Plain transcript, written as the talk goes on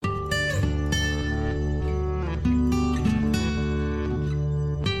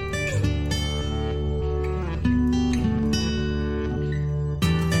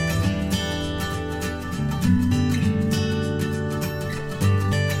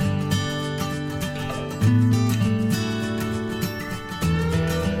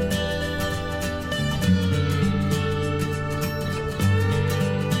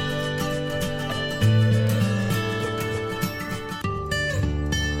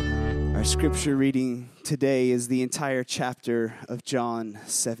Our scripture reading today is the entire chapter of John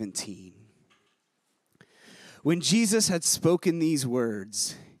 17. When Jesus had spoken these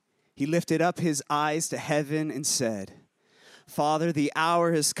words, he lifted up his eyes to heaven and said, Father, the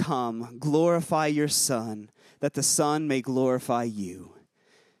hour has come. Glorify your Son, that the Son may glorify you.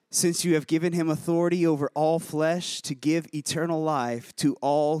 Since you have given him authority over all flesh to give eternal life to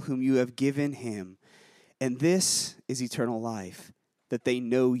all whom you have given him. And this is eternal life, that they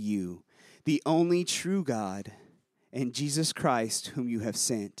know you, the only true God, and Jesus Christ whom you have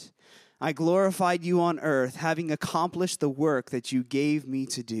sent. I glorified you on earth, having accomplished the work that you gave me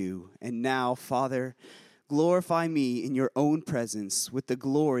to do. And now, Father, glorify me in your own presence with the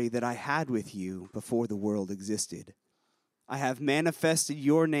glory that I had with you before the world existed. I have manifested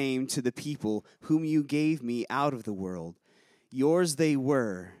your name to the people whom you gave me out of the world. Yours they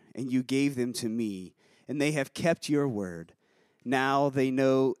were, and you gave them to me, and they have kept your word. Now they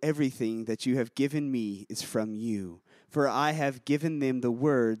know everything that you have given me is from you. For I have given them the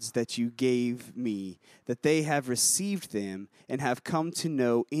words that you gave me, that they have received them and have come to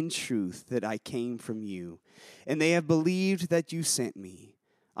know in truth that I came from you. And they have believed that you sent me.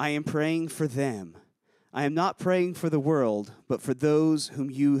 I am praying for them. I am not praying for the world, but for those whom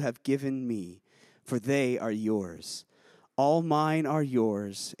you have given me, for they are yours. All mine are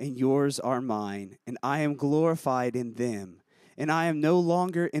yours, and yours are mine, and I am glorified in them. And I am no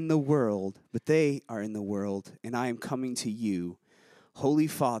longer in the world, but they are in the world, and I am coming to you. Holy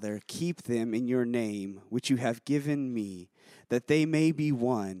Father, keep them in your name, which you have given me, that they may be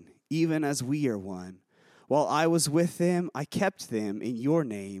one, even as we are one. While I was with them, I kept them in your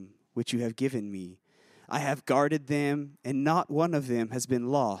name, which you have given me. I have guarded them, and not one of them has been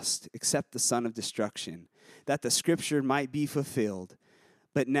lost, except the son of destruction, that the scripture might be fulfilled.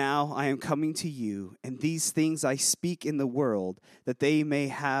 But now I am coming to you, and these things I speak in the world, that they may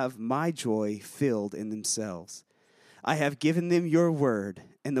have my joy filled in themselves. I have given them your word,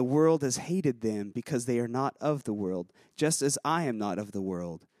 and the world has hated them because they are not of the world, just as I am not of the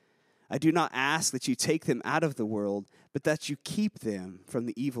world. I do not ask that you take them out of the world, but that you keep them from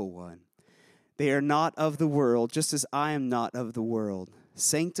the evil one. They are not of the world, just as I am not of the world.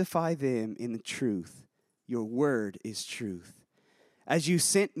 Sanctify them in the truth. Your word is truth. As you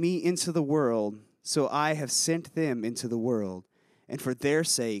sent me into the world, so I have sent them into the world. And for their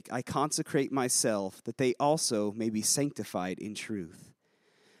sake I consecrate myself, that they also may be sanctified in truth.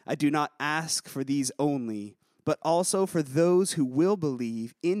 I do not ask for these only, but also for those who will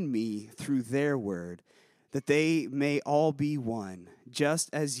believe in me through their word, that they may all be one, just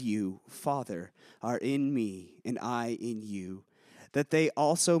as you, Father, are in me and I in you, that they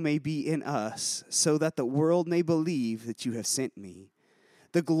also may be in us, so that the world may believe that you have sent me.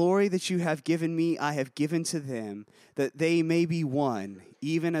 The glory that you have given me I have given to them, that they may be one,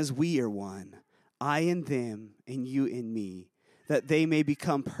 even as we are one, I in them and you in me, that they may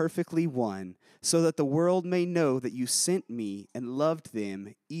become perfectly one, so that the world may know that you sent me and loved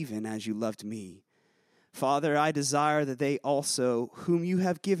them even as you loved me. Father, I desire that they also, whom you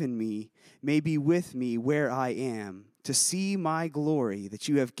have given me, may be with me where I am, to see my glory that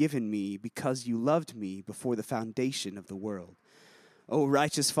you have given me because you loved me before the foundation of the world. O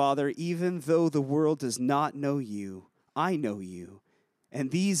righteous Father, even though the world does not know you, I know you,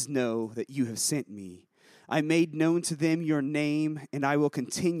 and these know that you have sent me. I made known to them your name, and I will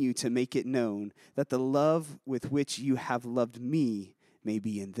continue to make it known, that the love with which you have loved me may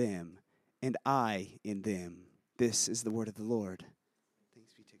be in them, and I in them. This is the word of the Lord.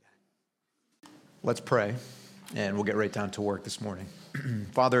 Thanks be to God. Let's pray, and we'll get right down to work this morning.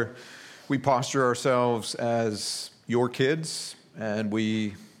 Father, we posture ourselves as your kids, and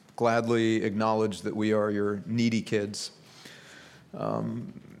we gladly acknowledge that we are your needy kids.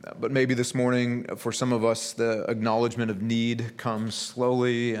 But maybe this morning, for some of us, the acknowledgement of need comes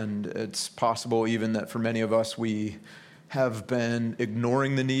slowly, and it's possible even that for many of us, we have been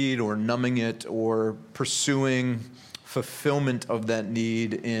ignoring the need or numbing it or pursuing fulfillment of that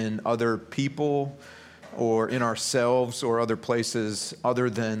need in other people or in ourselves or other places other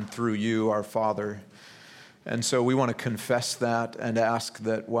than through you, our Father. And so we want to confess that and ask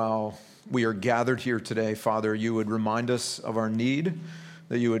that while we are gathered here today, Father, you would remind us of our need,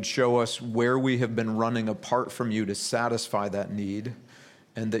 that you would show us where we have been running apart from you to satisfy that need,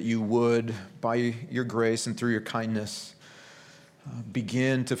 and that you would, by your grace and through your kindness,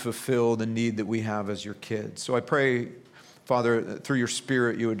 begin to fulfill the need that we have as your kids. So I pray, Father, that through your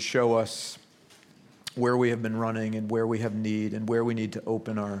Spirit, you would show us where we have been running and where we have need and where we need to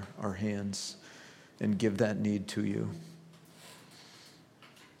open our hands and give that need to you.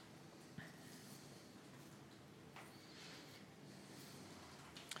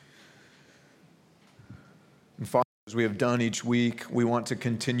 As we have done each week, we want to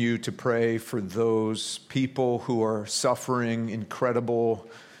continue to pray for those people who are suffering incredible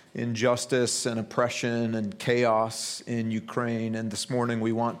injustice and oppression and chaos in Ukraine. And this morning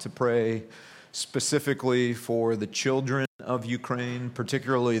we want to pray specifically for the children of Ukraine,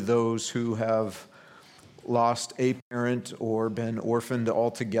 particularly those who have lost a parent or been orphaned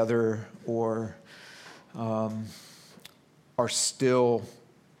altogether or are still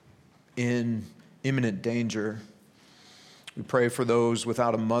in imminent danger. We pray for those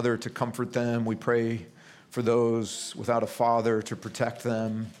without a mother to comfort them. We pray for those without a father to protect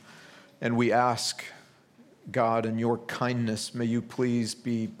them. And we ask, God, in your kindness, may you please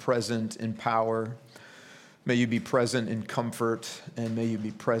be present in power. May you be present in comfort, and may you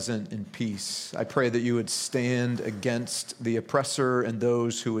be present in peace. I pray that you would stand against the oppressor and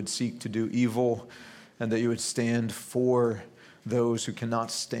those who would seek to do evil, and that you would stand for those who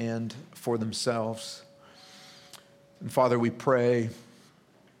cannot stand for themselves. And Father, we pray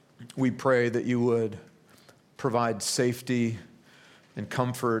that you would provide safety and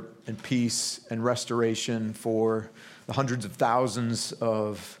comfort and peace and restoration for the hundreds of thousands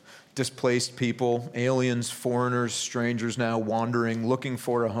of displaced people, aliens, foreigners, strangers now wandering, looking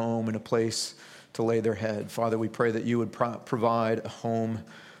for a home and a place to lay their head. Father, we pray that you would provide a home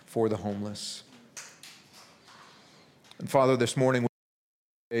for the homeless. And Father, this morning we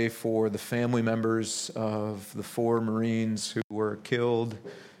pray for the family members of the 4 Marines who were killed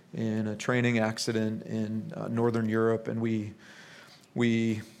in a training accident in Northern Europe, and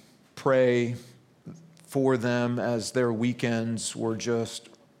we pray for them as their weekends were just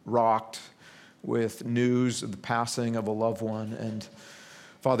rocked with news of the passing of a loved one. And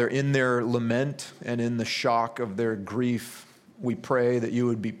Father, in their lament and in the shock of their grief, we pray that you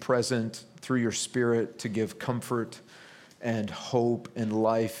would be present through your Spirit to give comfort and hope and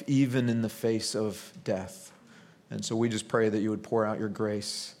life, even in the face of death. And so we just pray that you would pour out your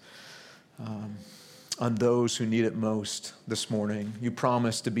grace on those who need it most this morning. You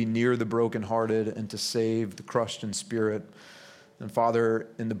promise to be near the brokenhearted and to save the crushed in spirit. And Father,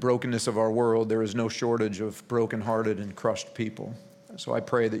 in the brokenness of our world, there is no shortage of brokenhearted and crushed people. So I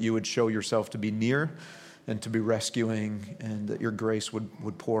pray that you would show yourself to be near and to be rescuing, and that your grace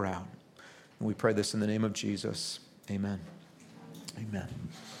would pour out. And we pray this in the name of Jesus. Amen. Amen.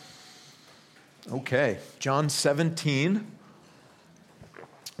 Okay, John 17.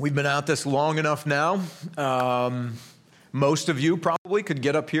 We've been at this long enough now. Most of you probably could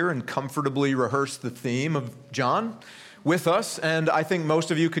get up here and comfortably rehearse the theme of John with us, and I think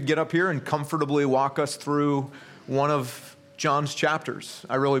most of you could get up here and comfortably walk us through one of John's chapters.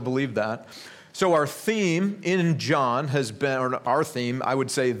 I really believe that. So our theme in John has been, or our theme, I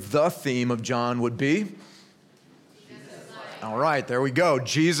would say the theme of John would be? All right, there we go,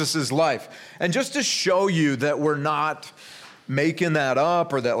 Jesus' life. And just to show you that we're not making that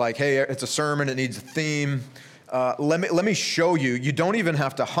up, or that like, hey, it's a sermon, it needs a theme. Let me show you. You don't even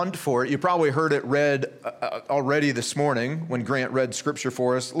have to hunt for it. You probably heard it read already this morning when Grant read scripture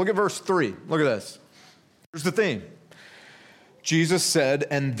for us. Look at verse 3. Look at this. Here's the theme. Jesus said,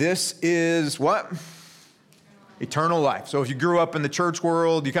 and this is what? Eternal life. So if you grew up in the church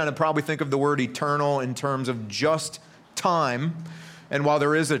world, you kind of probably think of the word eternal in terms of just time. And while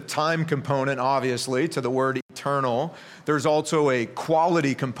there is a time component, obviously, to the word eternal, there's also a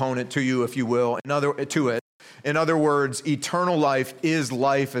quality component to you, if you will, to it. In other words, eternal life is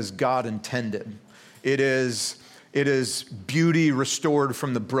life as God intended. It is beauty restored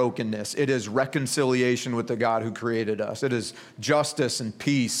from the brokenness. It is reconciliation with the God who created us. It is justice and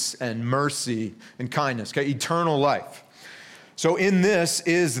peace and mercy and kindness. Okay? Eternal life. So in this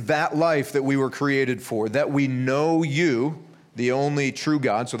is that life that we were created for, that we know you, the only true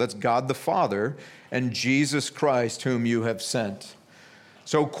God, so that's God the Father, and Jesus Christ, whom you have sent.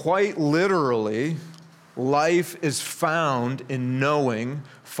 So quite literally, life is found in knowing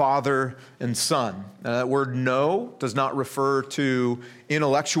Father and Son. Now, that word know does not refer to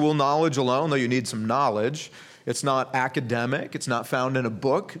intellectual knowledge alone, though you need some knowledge. It's not academic. It's not found in a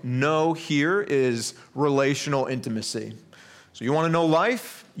book. Know here is relational intimacy. So you want to know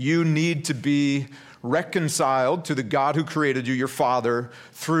life? You need to be reconciled to the God who created you, your Father,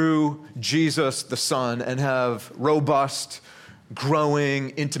 through Jesus the Son, and have robust,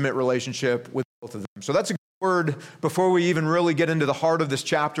 growing, intimate relationship with both of them. So that's a good word before we even really get into the heart of this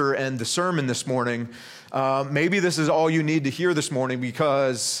chapter and the sermon this morning. Maybe this is all you need to hear this morning,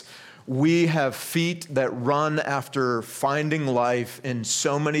 because we have feet that run after finding life in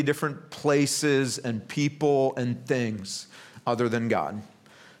so many different places and people and things other than God.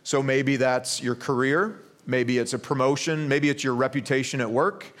 So maybe that's your career, maybe it's a promotion, maybe it's your reputation at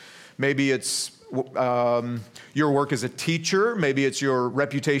work, maybe it's your work as a teacher. Maybe it's your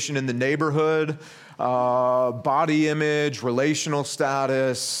reputation in the neighborhood, body image, relational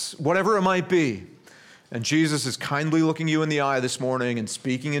status, whatever it might be. And Jesus is kindly looking you in the eye this morning and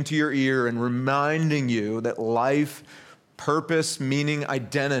speaking into your ear and reminding you that life, purpose, meaning,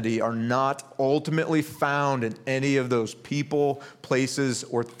 identity are not ultimately found in any of those people, places,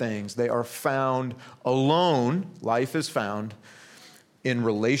 or things. They are found alone. Life is found in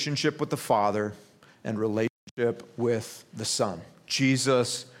relationship with the Father and relationship with the Son.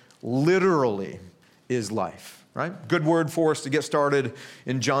 Jesus literally is life, right? Good word for us to get started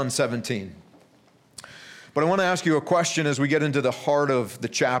in John 17. But I want to ask you a question as we get into the heart of the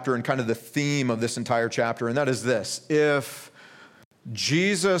chapter and kind of the theme of this entire chapter, and that is this. If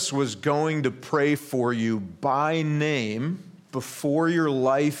Jesus was going to pray for you by name before your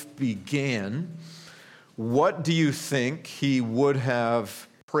life began, what do you think he would have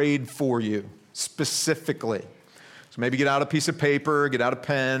prayed for you specifically? So maybe get out a piece of paper, get out a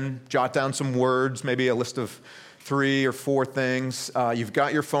pen, jot down some words, maybe a list of 3 or 4 things. You've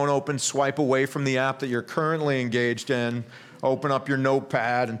got your phone open, swipe away from the app that you're currently engaged in, open up your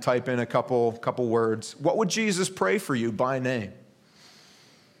notepad and type in a couple words. What would Jesus pray for you by name?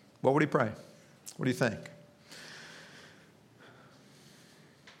 What would he pray? What do you think?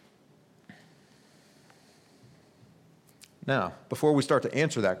 Now, before we start to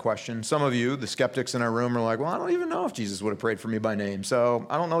answer that question, some of you, the skeptics in our room, are like, well, I don't even know if Jesus would have prayed for me by name, so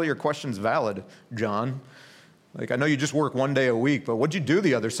I don't know that your question's valid, John. Like, I know you just work 1 day a week, but what'd you do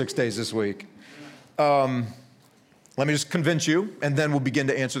the other 6 days this week? Let me just convince you, and then we'll begin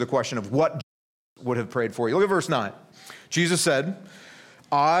to answer the question of what Jesus would have prayed for you. Look at verse 9. Jesus said,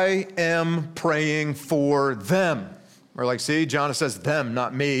 I am praying for them. Or like, see, John, it says them,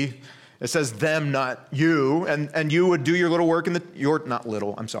 not me. It says them, not you. And you would do your little work in not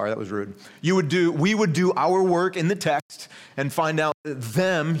little, I'm sorry, that was rude. We would do our work in the text and find out that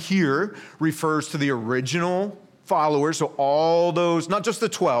them here refers to the original followers. So all those, not just the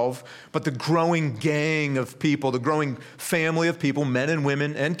 12, but the growing gang of people, the growing family of people, men and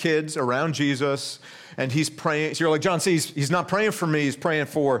women and kids around Jesus. And he's praying. So you're like, John, see, he's not praying for me. He's praying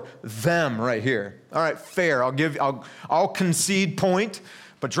for them right here. All right, fair. I'll concede point.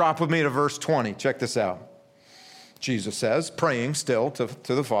 But drop with me to verse 20. Check this out. Jesus says, praying still to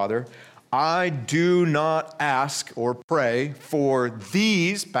the Father, I do not ask or pray for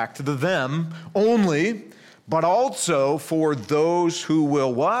these, back to the them, only, but also for those who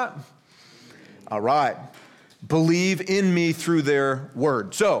will what? All right. Believe in me through their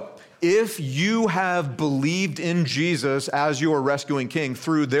word. So, if you have believed in Jesus as your rescuing king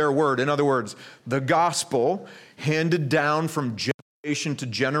through their word, in other words, the gospel handed down from generation to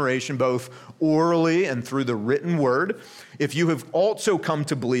generation, both orally and through the written word. If you have also come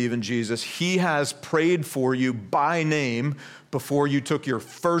to believe in Jesus, he has prayed for you by name before you took your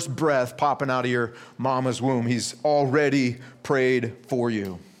first breath popping out of your mama's womb. He's already prayed for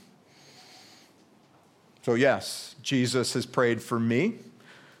you. So yes, Jesus has prayed for me,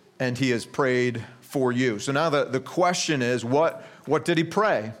 and he has prayed for you. So now the question is, what did he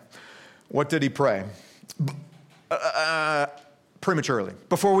pray? What did he pray? Prematurely.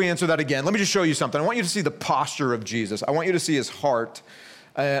 Before we answer that again, let me just show you something. I want you to see the posture of Jesus. I want you to see his heart.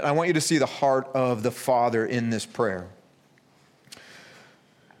 And I want you to see the heart of the Father in this prayer.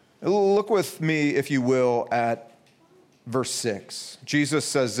 Look with me, if you will, at verse 6. Jesus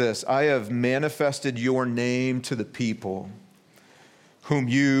says this, I have manifested your name to the people whom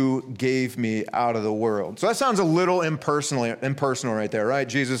you gave me out of the world. So that sounds a little impersonal right there, right?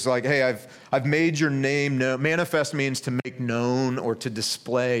 Jesus is like, hey, I've made your name known. Manifest means to make known or to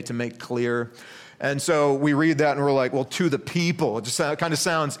display, to make clear. And so we read that and we're like, well, to the people. It just kind of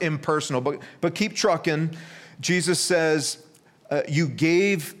sounds impersonal, but keep trucking. Jesus says, you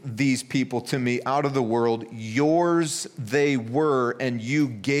gave these people to me out of the world. Yours they were, and you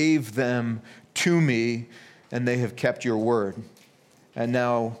gave them to me, and they have kept your word. And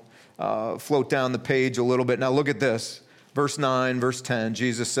now float down the page a little bit. Now look at this. Verse 9, verse 10,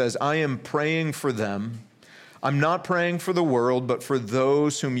 Jesus says, I am praying for them. I'm not praying for the world, but for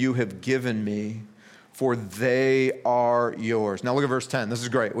those whom you have given me, for they are yours. Now look at verse 10. This is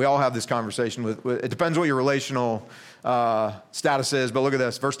great. We all have this conversation with it depends what your relational status is, but look at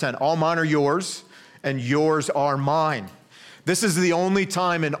this. Verse 10, all mine are yours, and yours are mine. This is the only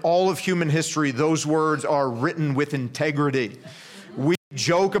time in all of human history those words are written with integrity. We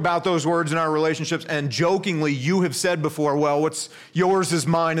joke about those words in our relationships, and jokingly, you have said before, well, what's yours is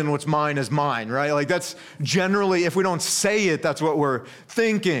mine and what's mine is mine, right? Like that's generally, if we don't say it, that's what we're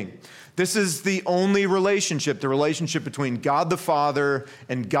thinking. This is the only relationship, the relationship between God the Father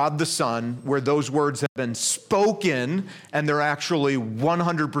and God the Son, where those words have been spoken and they're actually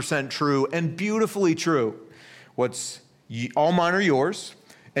 100% true and beautifully true. All mine are yours,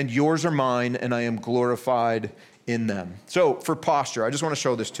 and yours are mine, and I am glorified in them. So for posture, I just want to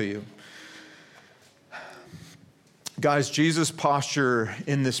show this to you. Guys, Jesus' posture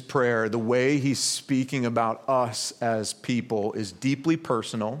in this prayer, the way he's speaking about us as people, is deeply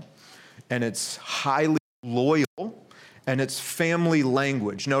personal, and it's highly loyal, and it's family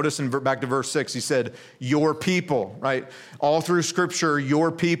language. Notice back to verse 6, he said, your people, right? All through Scripture,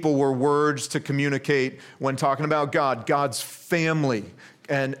 your people were words to communicate when talking about God, God's family.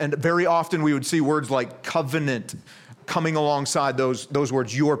 And very often we would see words like covenant coming alongside those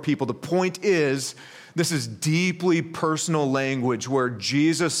words, your people. The point is, this is deeply personal language where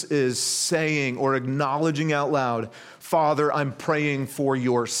Jesus is saying or acknowledging out loud, Father, I'm praying for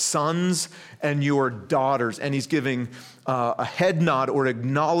your sons and your daughters. And he's giving a head nod or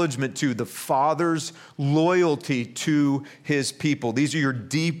acknowledgement to the Father's loyalty to his people. These are your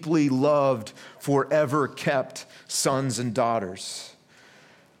deeply loved, forever kept sons and daughters.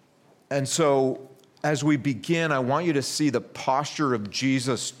 And so as we begin, I want you to see the posture of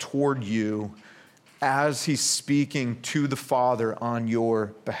Jesus toward you as he's speaking to the Father on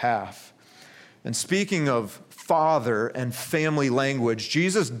your behalf. And speaking of Father and family language,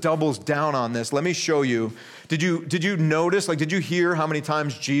 Jesus doubles down on this. Let me show you. Did you notice, did you hear how many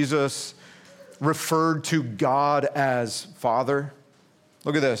times Jesus referred to God as Father?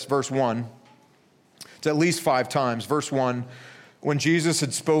 Look at this, verse 1. It's at least 5 times. Verse 1, when Jesus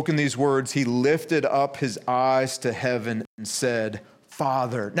had spoken these words, he lifted up his eyes to heaven and said,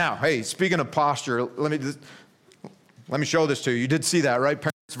 Father. Now, hey, speaking of posture, let me show this to you. You did see that, right?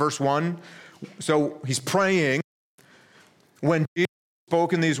 Parents, verse 1. So he's praying. When Jesus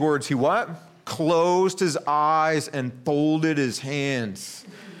spoke in these words, he what? Closed his eyes and folded his hands.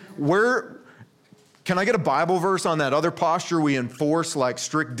 Can I get a Bible verse on that other posture we enforce like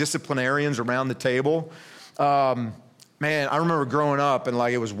strict disciplinarians around the table? Man, I remember growing up and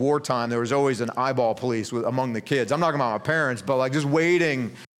it was wartime. There was always an eyeball police among the kids. I'm not talking about my parents, but just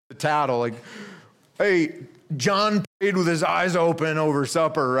waiting to tattle. Hey, John prayed with his eyes open over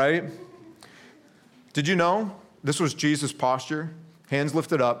supper, right? Did you know this was Jesus' posture? Hands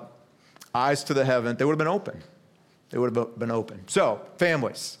lifted up, eyes to the heaven. They would have been open. They would have been open. So,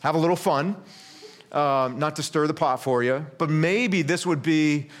 families, have a little fun. Not to stir the pot for you, but maybe this would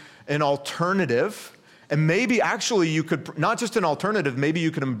be an alternative. And maybe actually you could, not just an alternative, maybe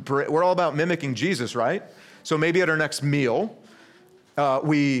you could embrace, we're all about mimicking Jesus, right? So maybe at our next meal,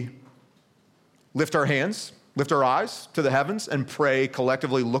 we lift our hands, lift our eyes to the heavens and pray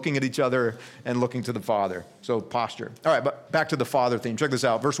collectively, looking at each other and looking to the Father. So posture. All right, but back to the Father theme. Check this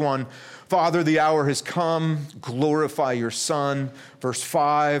out. Verse 1, Father, the hour has come. Glorify your Son. Verse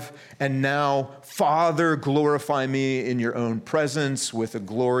 5, and now, Father, glorify me in your own presence with the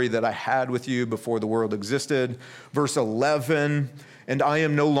glory that I had with you before the world existed. Verse 11, and I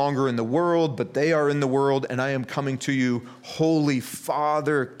am no longer in the world, but they are in the world, and I am coming to you. Holy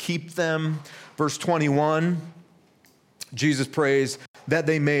Father, keep them. Verse 21, Jesus prays that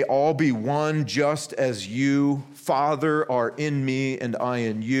they may all be one, just as you, Father, are in me and I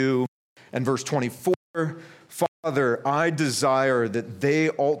in you. And verse 24, Father, I desire that they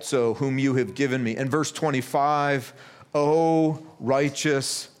also whom you have given me. And verse 25, O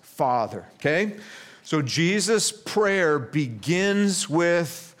righteous Father. Okay? So Jesus' prayer begins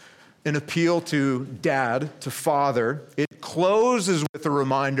with an appeal to Dad, to Father. It closes with a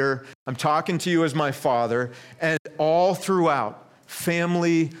reminder, I'm talking to you as my Father, and all throughout,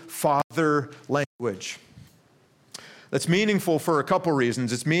 family, father language. That's meaningful for a couple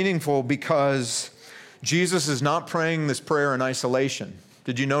reasons. It's meaningful because Jesus is not praying this prayer in isolation.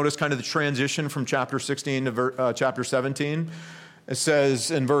 Did you notice kind of the transition from chapter 16 to chapter 17? It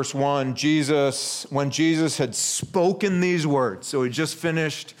says in verse 1, when Jesus had spoken these words, so he just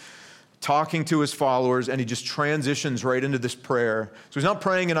finished talking to his followers, and he just transitions right into this prayer. So he's not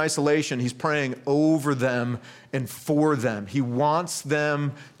praying in isolation. He's praying over them and for them. He wants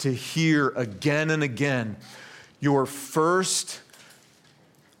them to hear again and again, your first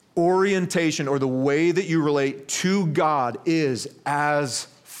orientation or the way that you relate to God is as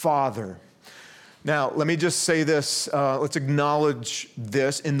Father. Now, let me just say this. Let's acknowledge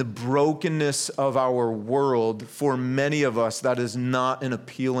this. In the brokenness of our world, for many of us, that is not an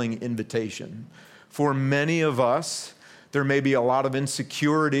appealing invitation. For many of us, there may be a lot of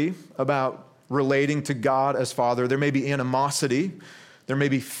insecurity about relating to God as Father. There may be animosity. there may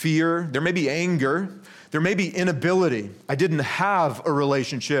be fear, there may be anger, there may be inability. I didn't have a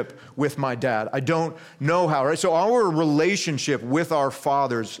relationship with my dad. I don't know how, right? So our relationship with our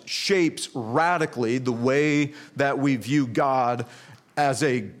fathers shapes radically the way that we view God as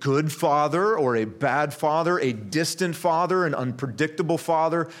a good father or a bad father, a distant father, an unpredictable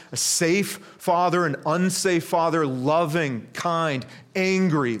father, a safe father, an unsafe father, loving, kind,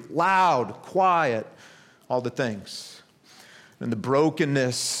 angry, loud, quiet, all the things. And the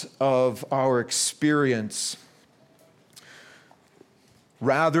brokenness of our experience,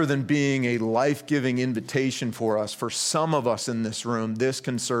 rather than being a life-giving invitation for us, for some of us in this room, this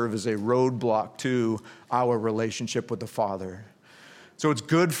can serve as a roadblock to our relationship with the Father. So it's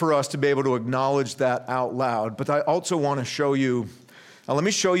good for us to be able to acknowledge that out loud. But I also want to show you, let me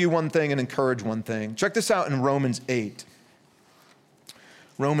show you one thing and encourage one thing. Check this out in Romans 8.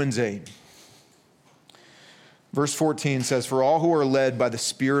 Romans 8. Verse 14 says, "For all who are led by the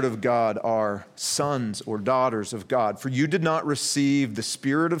Spirit of God are sons or daughters of God. For you did not receive the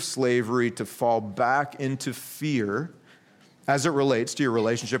spirit of slavery to fall back into fear as it relates to your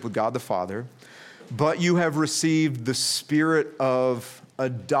relationship with God the Father, but you have received the spirit of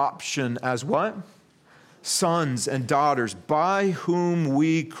adoption as what? Sons and daughters, by whom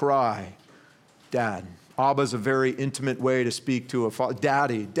we cry, Dad." Abba is a very intimate way to speak to a father.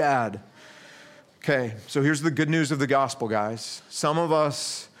 Daddy, Dad. Okay, so here's the good news of the gospel, guys. Some of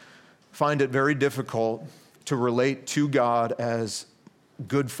us find it very difficult to relate to God as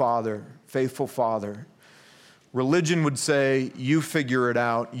good father, faithful father. Religion would say, you figure it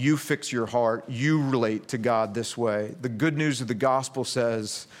out, you fix your heart, you relate to God this way. The good news of the gospel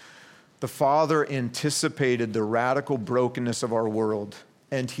says the Father anticipated the radical brokenness of our world,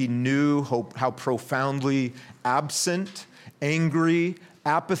 and he knew how profoundly absent, angry,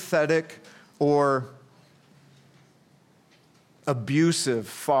 apathetic, or abusive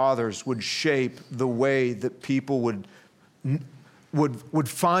fathers would shape the way that people would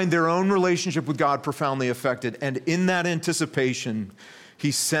find their own relationship with God profoundly affected. And in that anticipation,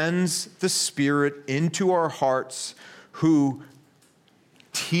 he sends the Spirit into our hearts, who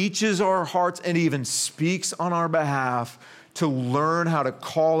teaches our hearts and even speaks on our behalf to learn how to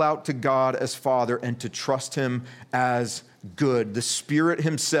call out to God as Father and to trust him as good. The Spirit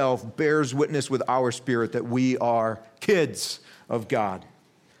himself bears witness with our spirit that we are kids of God.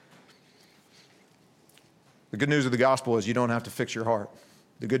 The good news of the gospel is you don't have to fix your heart.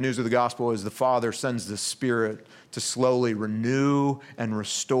 The good news of the gospel is the Father sends the Spirit to slowly renew and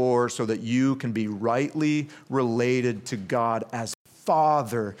restore so that you can be rightly related to God as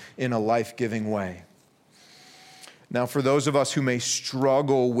Father in a life-giving way. Now, for those of us who may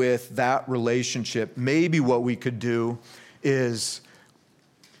struggle with that relationship, maybe what we could do is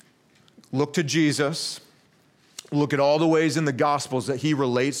look to Jesus, look at all the ways in the Gospels that he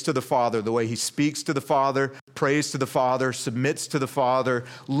relates to the Father, the way he speaks to the Father, prays to the Father, submits to the Father,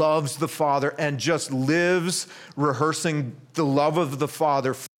 loves the Father, and just lives rehearsing the love of the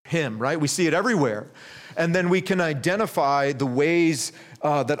Father for him, right? We see it everywhere. And then we can identify the ways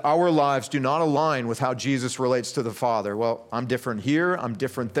that our lives do not align with how Jesus relates to the Father. Well, I'm different here, I'm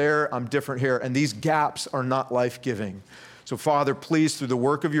different there, I'm different here, and these gaps are not life-giving. So, Father, please, through the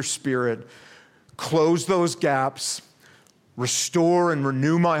work of your Spirit, close those gaps, restore and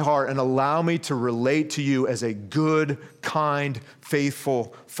renew my heart, and allow me to relate to you as a good, kind,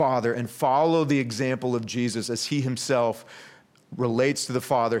 faithful Father, and follow the example of Jesus as he himself relates to the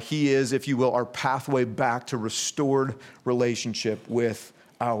Father. He is, if you will, our pathway back to restored relationship with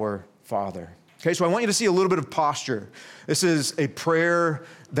our Father. Okay, so I want you to see a little bit of posture. This is a prayer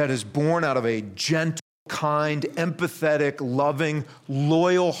that is born out of a gentle, kind, empathetic, loving,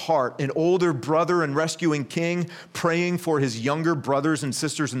 loyal heart. An older brother and rescuing king praying for his younger brothers and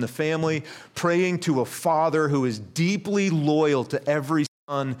sisters in the family, praying to a father who is deeply loyal to every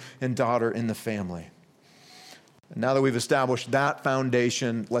son and daughter in the family. And now that we've established that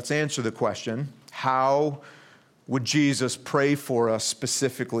foundation, let's answer the question, how would Jesus pray for us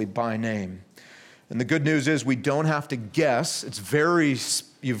specifically by name? And the good news is we don't have to guess. It's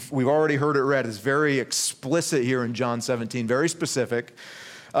we've already heard it read. It's very explicit here in John 17, very specific.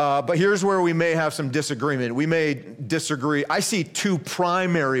 But here's where we may have some disagreement. We may disagree. I see two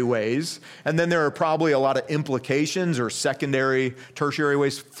primary ways, and then there are probably a lot of implications or secondary, tertiary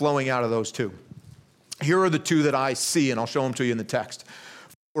ways flowing out of those two. Here are the two that I see, and I'll show them to you in the text.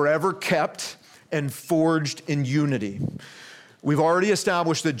 Forever kept and forged in unity. We've already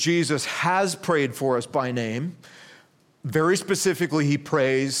established that Jesus has prayed for us by name. Very specifically, he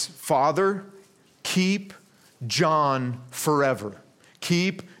prays, Father, keep John forever.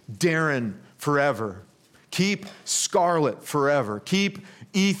 Keep Darren forever. Keep Scarlett forever. Keep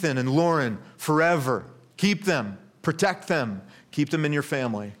Ethan and Lauren forever. Keep them, protect them, keep them in your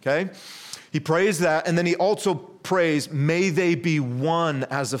family, okay? He prays that, and then he also prays, may they be one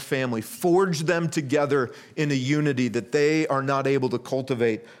as a family. Forge them together in a unity that they are not able to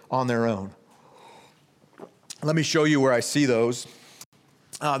cultivate on their own. Let me show you where I see those.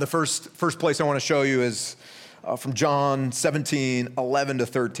 The first place I want to show you is from John 17, 11 to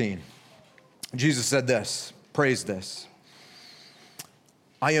 13. Jesus said this, praised this.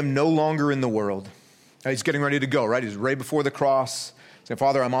 I am no longer in the world. He's getting ready to go, right? He's right before the cross. He's saying,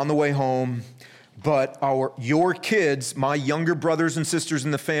 Father, I'm on the way home, but your kids, my younger brothers and sisters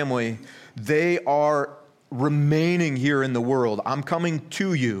in the family, they are remaining here in the world. I'm coming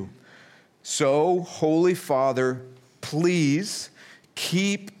to you. So, Holy Father, please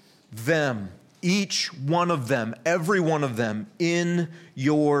keep them, each one of them, every one of them, in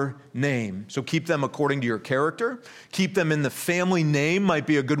your name. So keep them according to your character. Keep them in the family name might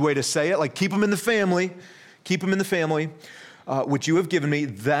be a good way to say it. Like keep them in the family. Keep them in the family, which you have given me,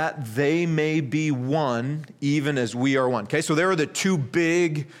 that they may be one, even as we are one. Okay, so there are the two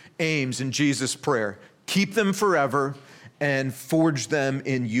big aims in Jesus' prayer. Keep them forever and forge them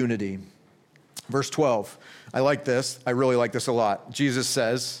in unity. Verse 12. I like this. I really like this a lot. Jesus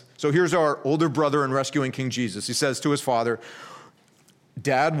says, so here's our older brother in rescuing King Jesus. He says to his father,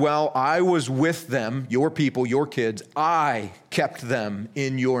 Dad, while I was with them, your people, your kids, I kept them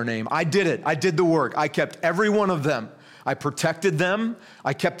in your name. I did it. I did the work. I kept every one of them. I protected them.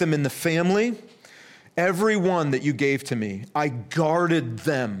 I kept them in the family. Every one that you gave to me, I guarded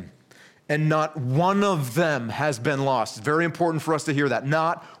them. And not one of them has been lost. It's very important for us to hear that.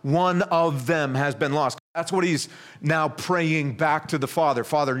 Not one of them has been lost. That's what he's now praying back to the Father.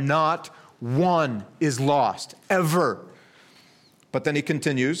 Father, not one is lost, ever. But then he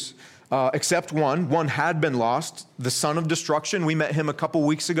continues, except one. One had been lost, the son of destruction. We met him a couple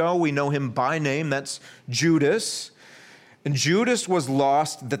weeks ago. We know him by name. That's Judas. And Judas was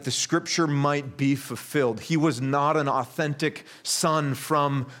lost that the scripture might be fulfilled. He was not an authentic son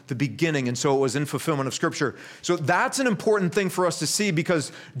from the beginning, and so it was in fulfillment of scripture. So that's an important thing for us to see,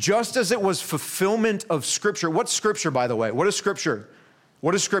 because just as it was fulfillment of scripture, what's scripture, by the way? What is scripture?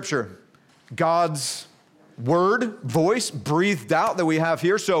 What is scripture? God's word, voice, breathed out that we have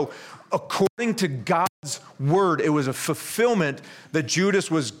here. So according to God's word, it was a fulfillment that Judas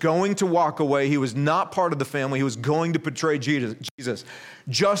was going to walk away. He was not part of the family. He was going to betray Jesus.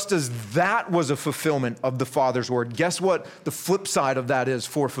 Just as that was a fulfillment of the Father's word, guess what the flip side of that is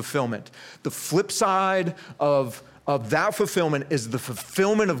for fulfillment? The flip side of that fulfillment is the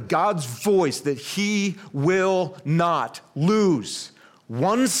fulfillment of God's voice, that he will not lose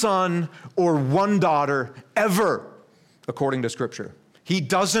one son or one daughter ever, according to scripture. He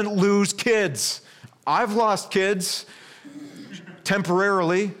doesn't lose kids. I've lost kids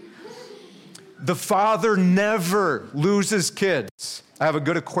temporarily. The Father never loses kids. I have a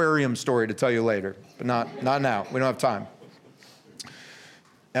good aquarium story to tell you later, but not now. We don't have time.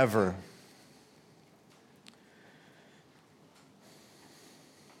 Ever.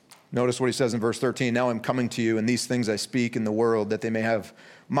 Notice what he says in verse 13. Now I'm coming to you, and these things I speak in the world, that they may have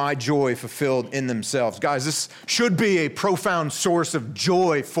my joy fulfilled in themselves. Guys, this should be a profound source of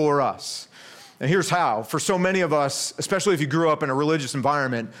joy for us. And here's how. For so many of us, especially if you grew up in a religious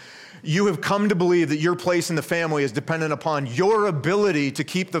environment, you have come to believe that your place in the family is dependent upon your ability to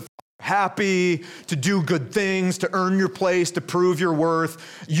keep the happy, to do good things, to earn your place, to prove your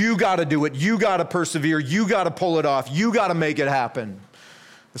worth. You got to do it. You got to persevere. You got to pull it off. You got to make it happen.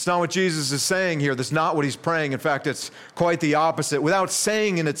 That's not what Jesus is saying here. That's not what he's praying. In fact, it's quite the opposite. Without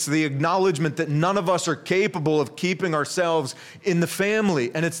saying it, it's the acknowledgement that none of us are capable of keeping ourselves in the family.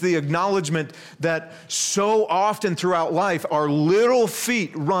 And it's the acknowledgement that so often throughout life, our little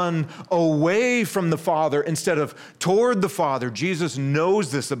feet run away from the Father instead of toward the Father. Jesus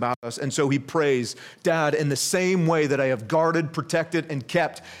knows this about us. And so he prays, Dad, in the same way that I have guarded, protected, and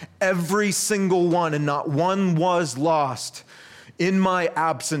kept every single one, and not one was lost, in my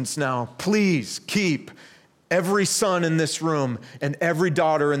absence now, please keep every son in this room and every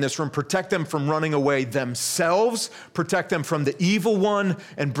daughter in this room. Protect them from running away themselves. Protect them from the evil one,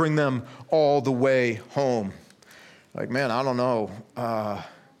 and bring them all the way home. Like, man, I don't know.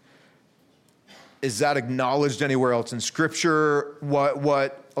 Is that acknowledged anywhere else in Scripture? What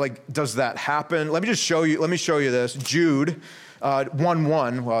does that happen? Let me show you this. Jude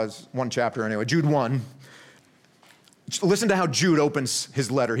 1:1, well, it's one chapter anyway. Jude 1. Listen to how Jude opens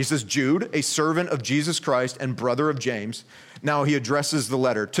his letter. He says, Jude, a servant of Jesus Christ and brother of James. Now he addresses the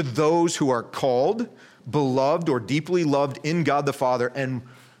letter to those who are called, beloved, or deeply loved in God the Father. And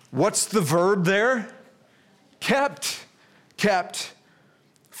what's the verb there? kept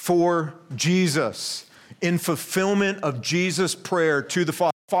for Jesus in fulfillment of Jesus' prayer to the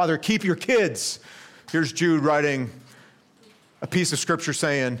Father. Father, keep your kids. Here's Jude writing a piece of scripture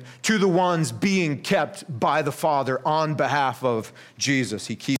saying, to the ones being kept by the Father on behalf of Jesus.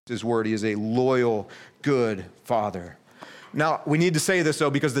 He keeps his word. He is a loyal, good Father. Now, we need to say this, though,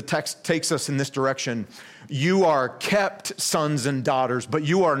 because the text takes us in this direction. You are kept sons and daughters, but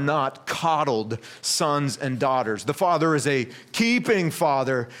you are not coddled sons and daughters. The Father is a keeping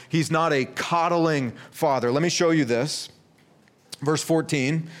Father. He's not a coddling Father. Let me show you this. Verse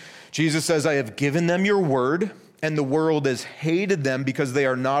 14, Jesus says, I have given them your word, and the world has hated them because they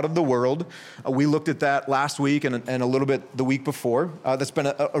are not of the world. We looked at that last week and a little bit the week before. That's been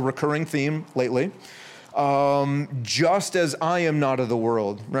a recurring theme lately. Just as I am not of the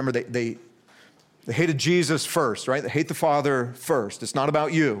world. Remember, they hated Jesus first, right? They hate the Father first. It's not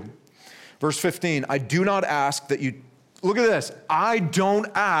about you. Verse 15, I do not ask that you, look at this. I don't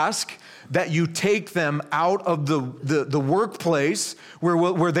ask that you take them out of the workplace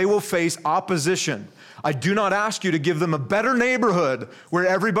where they will face opposition. I do not ask you to give them a better neighborhood where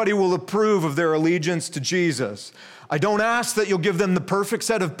everybody will approve of their allegiance to Jesus. I don't ask that you'll give them the perfect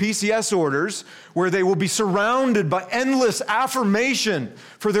set of PCS orders where they will be surrounded by endless affirmation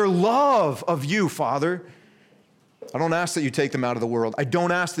for their love of you, Father. I don't ask that you take them out of the world. I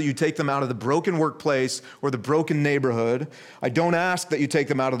don't ask that you take them out of the broken workplace or the broken neighborhood. I don't ask that you take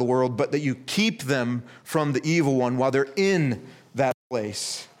them out of the world, but that you keep them from the evil one while they're in that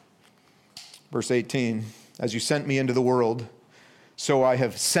place. Verse 18, as you sent me into the world, so I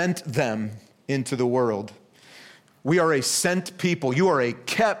have sent them into the world. We are a sent people. You are a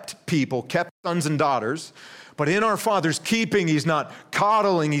kept people, kept sons and daughters. But in our Father's keeping, he's not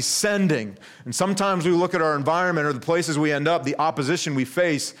coddling, he's sending. And sometimes we look at our environment or the places we end up, the opposition we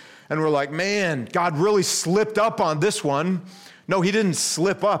face, and we're like, man, God really slipped up on this one. No, he didn't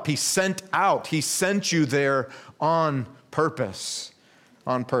slip up. He sent out. He sent you there on purpose.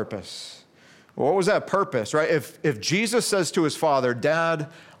 On purpose. Well, what was that purpose, right? If Jesus says to his Father, Dad,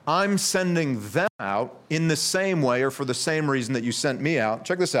 I'm sending them out in the same way or for the same reason that you sent me out.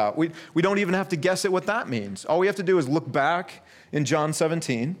 Check this out. We don't even have to guess at what that means. All we have to do is look back in John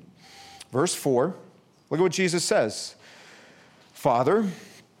 17, verse 4. Look at what Jesus says. Father,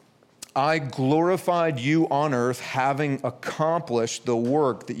 I glorified you on earth having accomplished the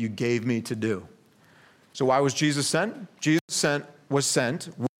work that you gave me to do. So why was Jesus sent? Jesus was sent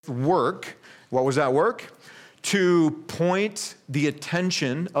with work. What was that work? To point the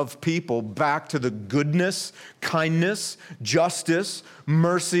attention of people back to the goodness, kindness, justice,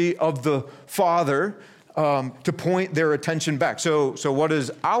 mercy of the Father, to point their attention back. So what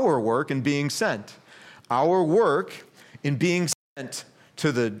is our work in being sent? Our work in being sent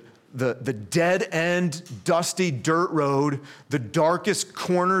to the dead end, dusty dirt road, the darkest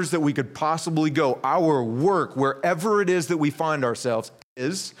corners that we could possibly go. Our work, wherever it is that we find ourselves,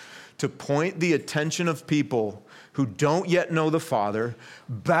 is to point the attention of people who don't yet know the Father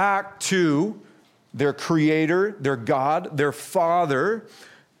back to their Creator, their God, their Father,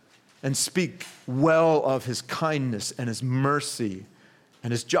 and speak well of his kindness and his mercy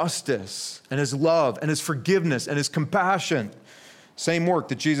and his justice and his love and his forgiveness and his compassion. Same work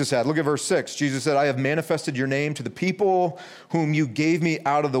that Jesus had. Look at verse 6. Jesus said, I have manifested your name to the people whom you gave me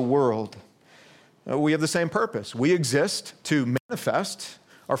out of the world. We have the same purpose. We exist to manifest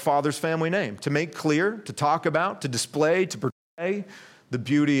our Father's family name, to make clear, to talk about, to display, to portray the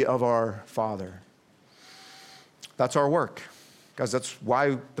beauty of our Father. That's our work, because that's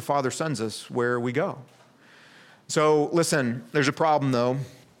why the Father sends us where we go. So listen, there's a problem though.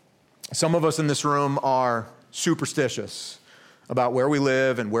 Some of us in this room are superstitious about where we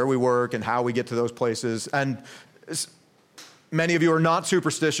live and where we work and how we get to those places. And many of you are not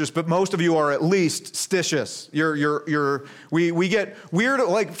superstitious, but most of you are at least stitious. We get weird.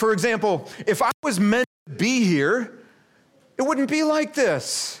 Like, for example, if I was meant to be here, it wouldn't be like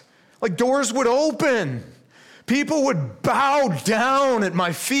this. Like, doors would open. People would bow down at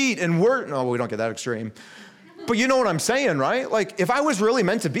my feet and work. No, we don't get that extreme. But you know what I'm saying, right? Like, if I was really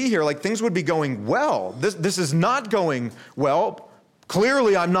meant to be here, like, things would be going well. This is not going well.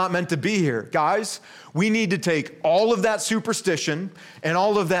 Clearly, I'm not meant to be here. Guys, we need to take all of that superstition and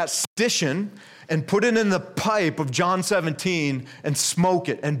all of that stition and put it in the pipe of John 17 and smoke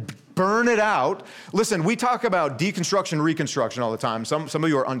it and burn it out. Listen, we talk about deconstruction, reconstruction all the time. Some of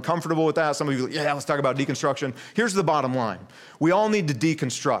you are uncomfortable with that. Some of you, yeah, let's talk about deconstruction. Here's the bottom line. We all need to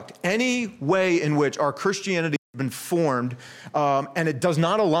deconstruct. Any way in which our Christianity been formed, and it does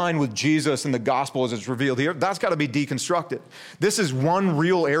not align with Jesus and the gospel as it's revealed here, that's got to be deconstructed. This is one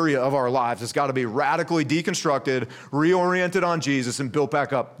real area of our lives. It's got to be radically deconstructed, reoriented on Jesus, and built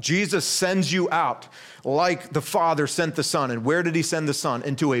back up. Jesus sends you out like the Father sent the Son. And where did he send the Son?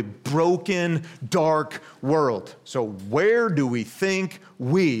 Into a broken, dark world. So where do we think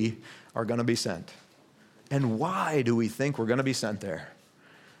we are going to be sent? And why do we think we're going to be sent there?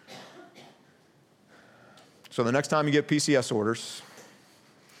 So the next time you get PCS orders,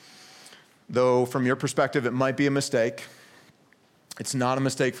 though from your perspective it might be a mistake, it's not a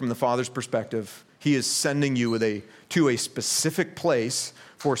mistake from the Father's perspective. He is sending you to a specific place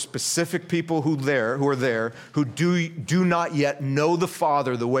for specific people who are there who do not yet know the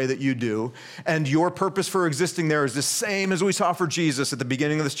Father the way that you do. And your purpose for existing there is the same as we saw for Jesus at the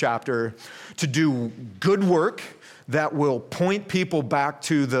beginning of this chapter, to do good work that will point people back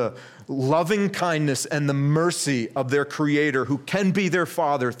to the loving kindness and the mercy of their Creator, who can be their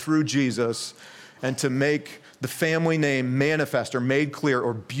Father through Jesus, and to make the family name manifest or made clear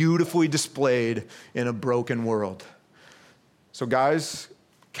or beautifully displayed in a broken world. So guys,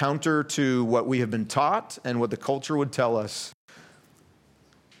 counter to what we have been taught and what the culture would tell us,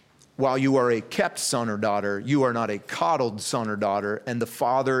 while you are a kept son or daughter, you are not a coddled son or daughter, and the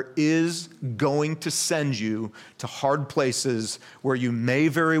Father is going to send you to hard places where you may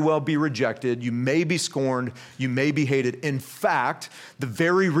very well be rejected, you may be scorned, you may be hated. In fact, the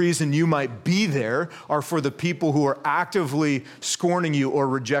very reason you might be there are for the people who are actively scorning you or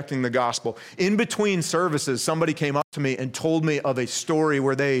rejecting the gospel. In between services, somebody came up to me and told me of a story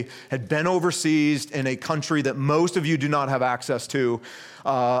where they had been overseas in a country that most of you do not have access to.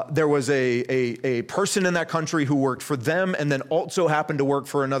 There was a person in that country who worked for them and then also happened to work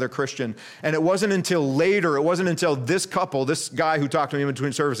for another Christian. And it wasn't until this couple, this guy who talked to me in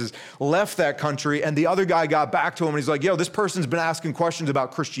between services, left that country, and the other guy got back to him and he's like, yo, this person's been asking questions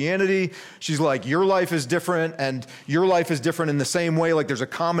about Christianity. She's like, your life is different and your life is different in the same way. Like there's a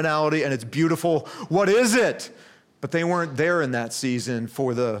commonality and it's beautiful. What is it? But they weren't there in that season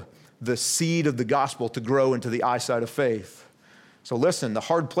for the seed of the gospel to grow into the eyesight of faith. So listen, the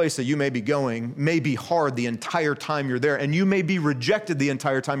hard place that you may be going may be hard the entire time you're there, and you may be rejected the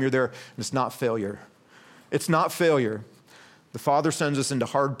entire time you're there, and it's not failure. It's not failure. The Father sends us into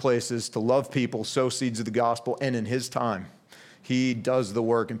hard places to love people, sow seeds of the gospel, and in His time, He does the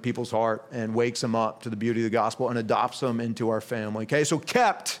work in people's heart and wakes them up to the beauty of the gospel and adopts them into our family. Okay, so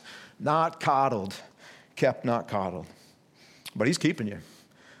kept, not coddled. Kept, not coddled. But He's keeping you.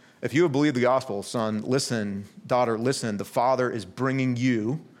 If you have believed the gospel, son, listen, daughter, listen, the Father is bringing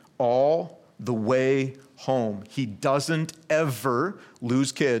you all the way home. He doesn't ever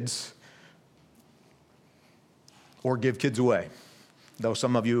lose kids or give kids away, though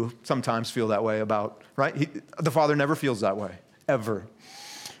some of you sometimes feel that way about, right? The Father never feels that way, ever.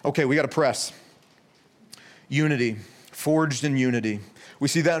 Okay, we got to press. Unity, forged in unity. We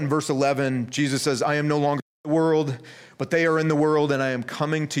see that in verse 11. Jesus says, I am no longer in the world, but they are in the world, and I am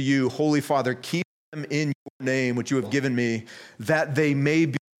coming to you. Holy Father, keep them in your name, which you have given me, that they may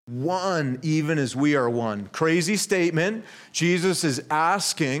be one, even as we are one. Crazy statement. Jesus is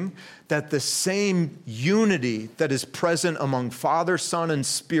asking that the same unity that is present among Father, Son, and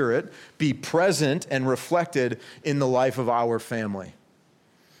Spirit be present and reflected in the life of our family.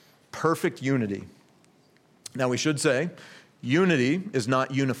 Perfect unity. Now, we should say, unity is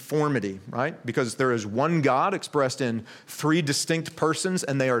not uniformity, right? Because there is one God expressed in three distinct persons,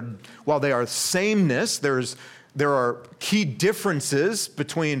 and while they are sameness, there are key differences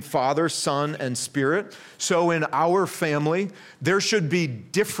between Father, Son, and Spirit. So in our family, there should be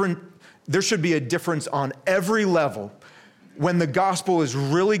a difference on every level. When the gospel is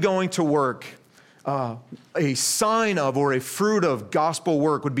really going to work, a sign of or a fruit of gospel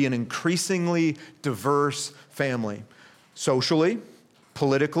work would be an increasingly diverse family. Socially,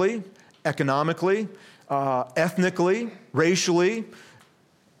 politically, economically, ethnically, racially,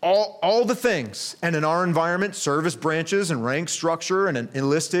 all the things. And in our environment, service branches and rank structure and an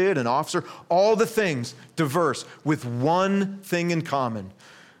enlisted and officer, all the things diverse with one thing in common.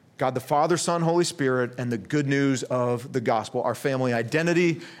 God the Father, Son, Holy Spirit, and the good news of the gospel, our family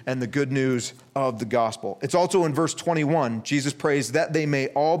identity and the good news of the gospel. It's also in verse 21, Jesus prays that they may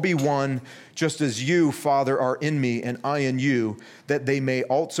all be one, just as you, Father, are in me and I in you, that they may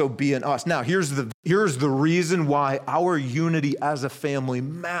also be in us. Now, here's the reason why our unity as a family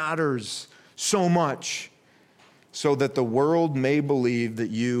matters so much, so that the world may believe that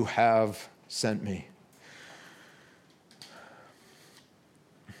you have sent me.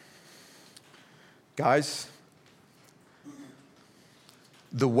 Guys,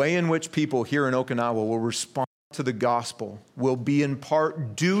 the way in which people here in Okinawa will respond to the gospel will be in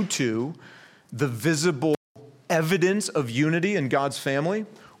part due to the visible evidence of unity in God's family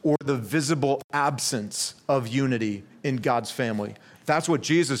or the visible absence of unity in God's family. That's what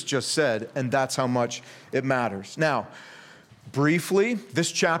Jesus just said, and that's how much it matters. Now, briefly,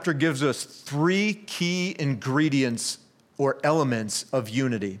 this chapter gives us 3 key ingredients or elements of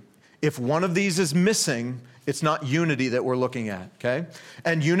unity. If one of these is missing, it's not unity that we're looking at, okay?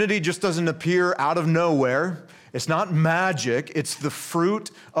 And unity just doesn't appear out of nowhere. It's not magic. It's the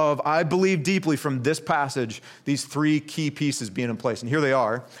fruit of, I believe deeply from this passage, these 3 key pieces being in place. And here they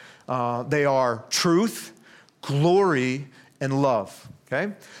are. They are truth, glory, and love,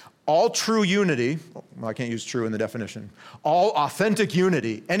 okay? All true unity, well, I can't use true in the definition. All authentic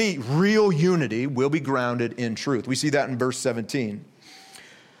unity, any real unity will be grounded in truth. We see that in verse 17.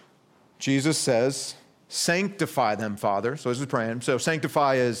 Jesus says, sanctify them, Father. So this is praying. So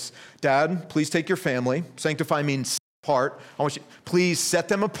sanctify is, Dad, please take your family. Sanctify means apart. I want you, please set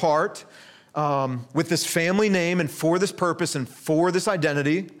them apart with this family name and for this purpose and for this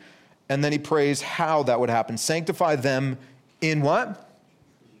identity. And then he prays how that would happen. Sanctify them in what?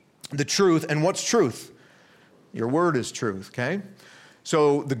 The truth. And what's truth? Your word is truth, okay?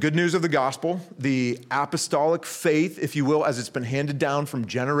 So the good news of the gospel, the apostolic faith, if you will, as it's been handed down from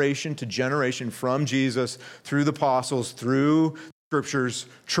generation to generation from Jesus through the apostles, through scriptures,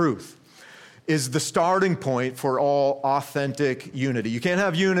 truth is the starting point for all authentic unity. You can't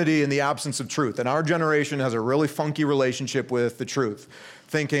have unity in the absence of truth. And our generation has a really funky relationship with the truth,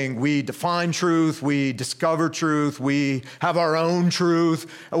 thinking we define truth, we discover truth, we have our own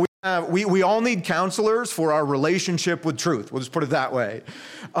truth. We all need counselors for our relationship with truth. We'll just put it that way.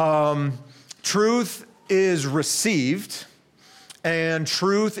 Truth is received, and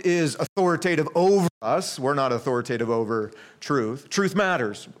truth is authoritative over us. We're not authoritative over truth. Truth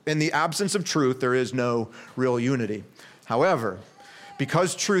matters. In the absence of truth, there is no real unity. However,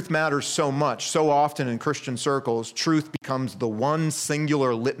 because truth matters so much, so often in Christian circles, truth becomes the one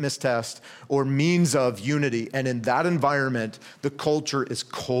singular litmus test or means of unity. And in that environment, the culture is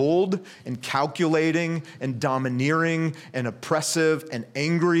cold and calculating and domineering and oppressive and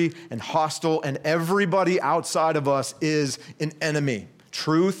angry and hostile, and everybody outside of us is an enemy.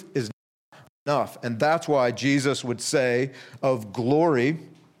 Truth is not enough. And that's why Jesus would say of glory,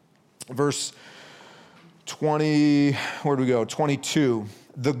 verse 20, where do we go? 22.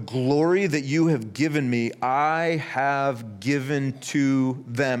 The glory that you have given me, I have given to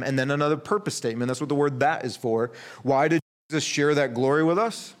them. And then another purpose statement. That's what the word that is for. Why did Jesus share that glory with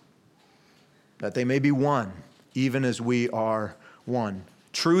us? That they may be one, even as we are one.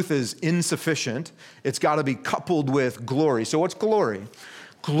 Truth is insufficient. It's got to be coupled with glory. So what's glory?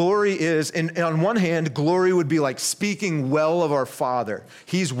 Glory is, and on one hand, glory would be like speaking well of our Father.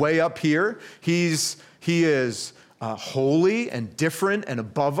 He's way up here. He is holy and different and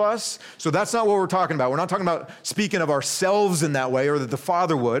above us. So that's not what we're talking about. We're not talking about speaking of ourselves in that way or that the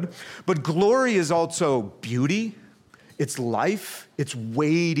Father would. But glory is also beauty. It's life. It's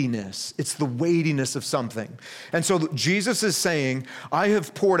weightiness. It's the weightiness of something. And so Jesus is saying, I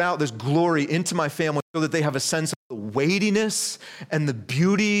have poured out this glory into my family so that they have a sense of the weightiness and the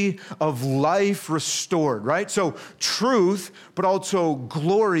beauty of life restored, right? So truth, but also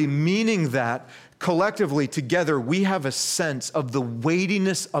glory, meaning that collectively, together, we have a sense of the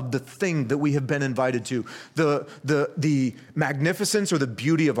weightiness of the thing that we have been invited to. The magnificence or the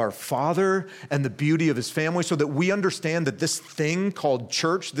beauty of our Father and the beauty of his family, so that we understand that this thing called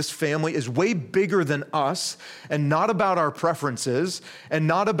church, this family, is way bigger than us and not about our preferences and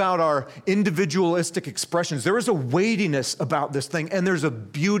not about our individualistic expressions. There is a weightiness about this thing, and there's a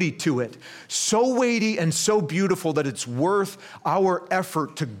beauty to it. So weighty and so beautiful that it's worth our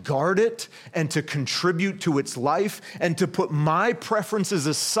effort to guard it and to contribute to its life and to put my preferences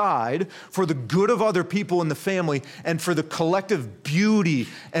aside for the good of other people in the family and for the collective beauty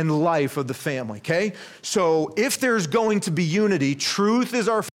and life of the family, okay? So if there's going to be unity, truth is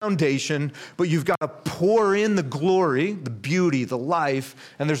our foundation, but you've got to pour in the glory, the beauty, the life,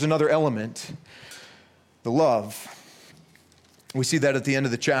 and there's another element, the love. We see that at the end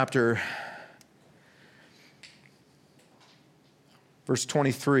of the chapter. Verse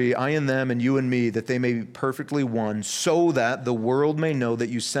 23, I in them and you in me, that they may be perfectly one, so that the world may know that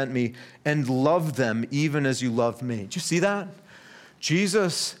you sent me and love them even as you loved me. Did you see that?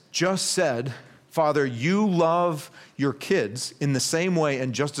 Jesus just said, Father, you love your kids in the same way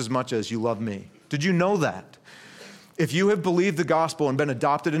and just as much as you love me. Did you know that? If you have believed the gospel and been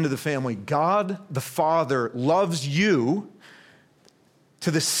adopted into the family, God the Father loves you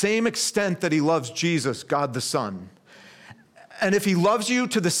to the same extent that he loves Jesus, God the Son. And if he loves you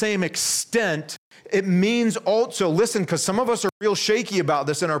to the same extent, It means also, listen, because some of us are real shaky about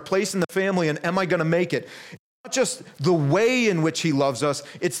this and our place in the family and am I going to make it? Not just the way in which he loves us,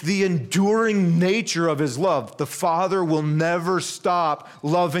 it's the enduring nature of his love. The Father will never stop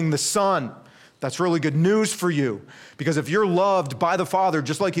loving the Son. That's really good news for you, because if you're loved by the Father,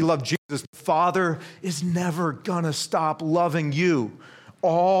 just like he loved Jesus, the Father is never going to stop loving you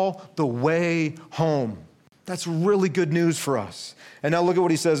all the way home. That's really good news for us. And now look at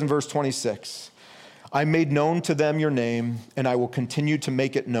what he says in verse 26. I made known to them your name, and I will continue to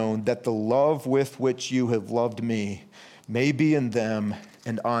make it known, that the love with which you have loved me may be in them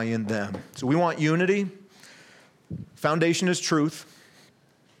and I in them. So we want unity. Foundation is truth.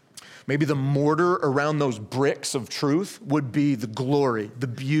 Maybe the mortar around those bricks of truth would be the glory, the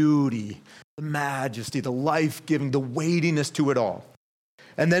beauty, the majesty, the life-giving, the weightiness to it all.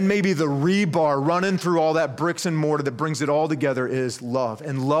 And then maybe the rebar running through all that bricks and mortar that brings it all together is love.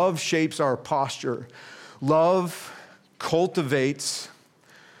 And love shapes our posture. Love cultivates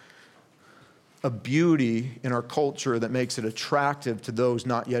a beauty in our culture that makes it attractive to those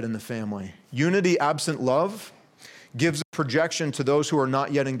not yet in the family. Unity absent love gives a projection to those who are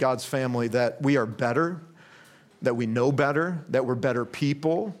not yet in God's family that we are better, that we know better, that we're better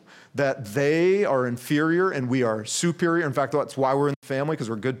people, that they are inferior and we are superior. In fact, that's why we're in the family, because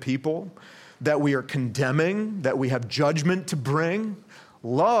we're good people, that we are condemning, that we have judgment to bring.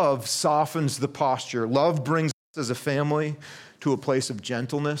 Love softens the posture. Love brings us as a family to a place of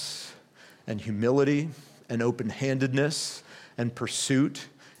gentleness and humility and open-handedness and pursuit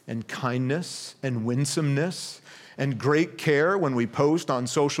and kindness and winsomeness and great care when we post on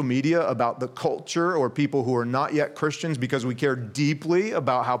social media about the culture or people who are not yet Christians, because we care deeply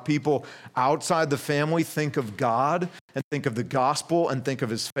about how people outside the family think of God and think of the gospel and think of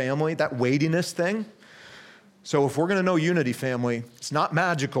his family, that weightiness thing. So if we're going to know unity, family, it's not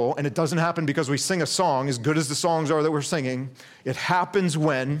magical, and it doesn't happen because we sing a song, as good as the songs are that we're singing. It happens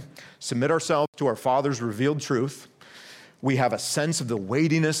when submit ourselves to our Father's revealed truth. We have a sense of the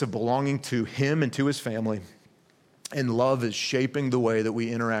weightiness of belonging to him and to his family. And love is shaping the way that we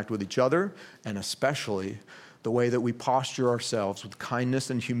interact with each other, and especially the way that we posture ourselves with kindness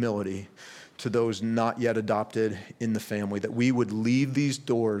and humility to those not yet adopted in the family, that we would leave these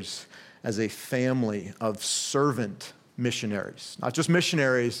doors as a family of servant missionaries. Not just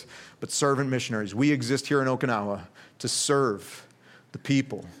missionaries, but servant missionaries. We exist here in Okinawa to serve the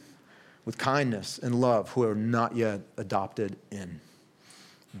people with kindness and love who are not yet adopted in.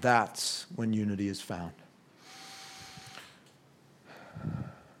 That's when unity is found.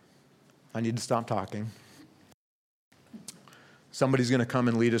 I need to stop talking. Somebody's going to come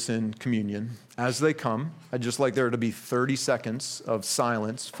and lead us in communion. As they come, I'd just like there to be 30 seconds of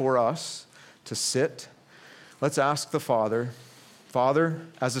silence for us to sit. Let's ask the Father, Father,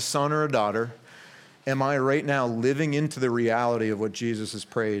 as a son or a daughter, am I right now living into the reality of what Jesus has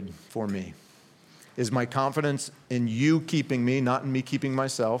prayed for me? Is my confidence in you keeping me, not in me keeping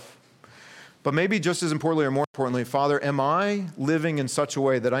myself? But maybe just as importantly or more importantly, Father, am I living in such a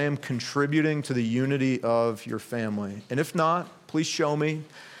way that I am contributing to the unity of your family? And if not, please show me.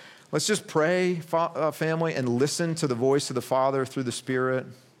 Let's just pray, family, and listen to the voice of the Father through the Spirit.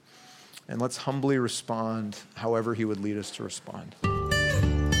 And let's humbly respond however he would lead us to respond.